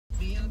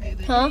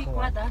Huh?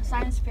 What the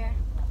science fair?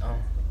 Oh.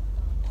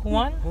 Who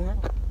won?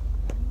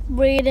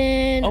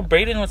 Brayden. Oh,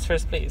 Brayden was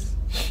first place.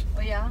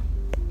 Oh yeah.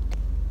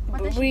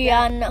 What does she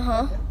Brianna,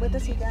 huh? get? What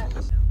does he get?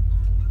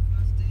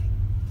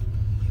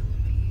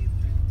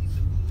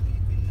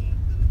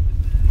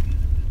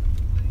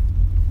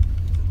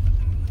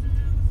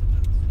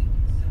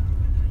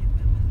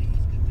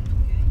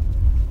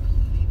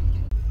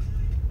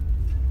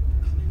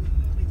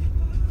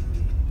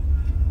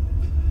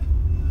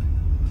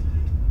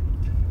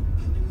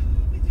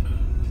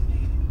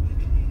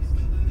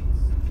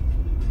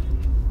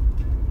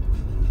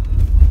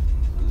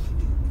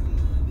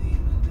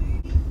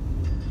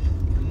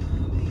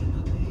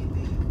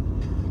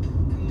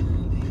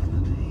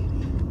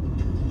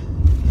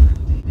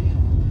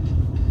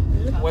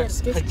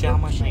 What's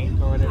pajama night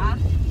or whatever?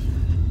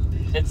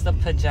 It's the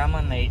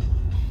pajama night.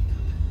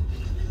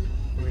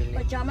 Really?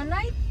 Pajama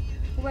night?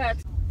 Where?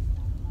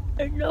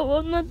 No,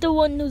 I'm not the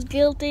one who's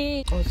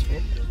guilty. Oh, it's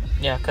weird.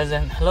 Yeah,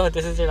 cousin. Hello,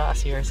 this is your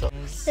last year, so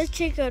Let's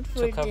check out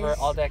for to cover this.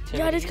 all the activities.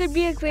 Yeah, this could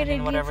be a great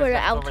and then idea for whatever's the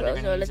left over, they're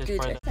outro, gonna so use let's it do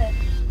for this.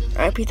 the-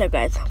 Alright, peace out,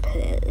 guys.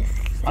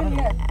 I don't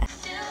know.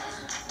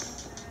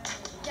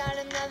 Got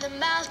another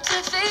mouth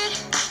to feed.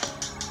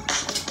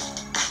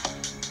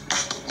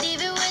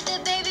 Leave it with the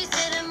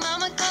babysitter,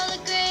 mama call a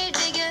grave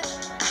digger.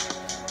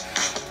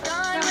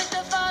 Gone with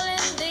the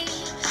fallen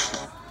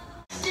leaves.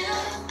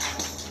 Still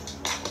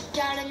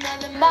got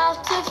another mouth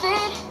to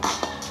feed.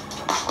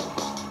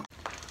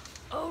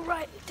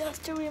 Alright,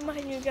 just to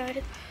remind you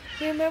guys,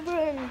 remember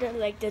in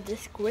the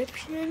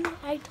description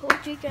I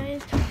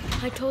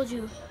told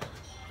you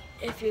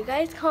if you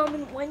guys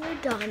comment when you're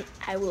done,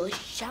 I will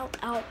shout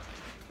out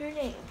your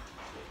name.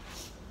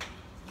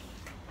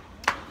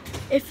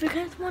 If you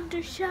guys want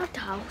to shout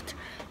out,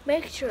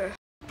 make sure.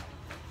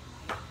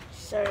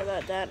 Sorry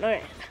about that.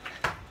 Alright.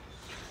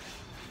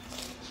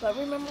 But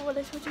remember what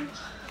I told you?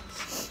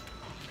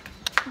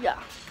 Yeah.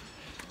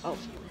 Oh,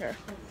 here.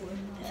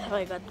 That's how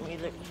I got the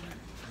music.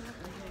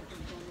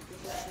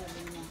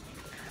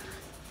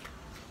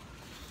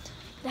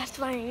 That's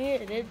why I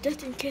needed it,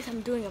 just in case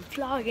I'm doing a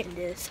vlog in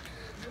this.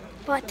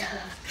 But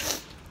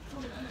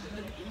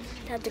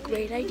that's a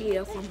great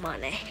idea for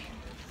money.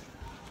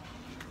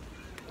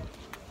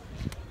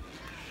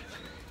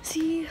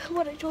 See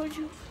what I told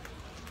you?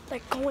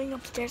 Like going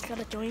upstairs,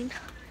 gotta join.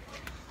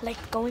 Like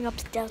going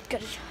upstairs,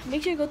 gotta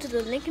make sure you go to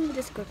the link in the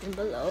description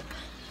below.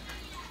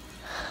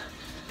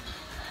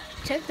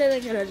 Check the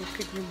link in the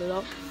description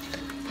below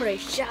for a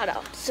shout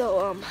out.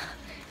 So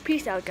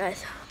peace out,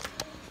 guys.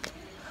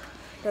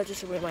 That's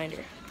just a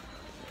reminder.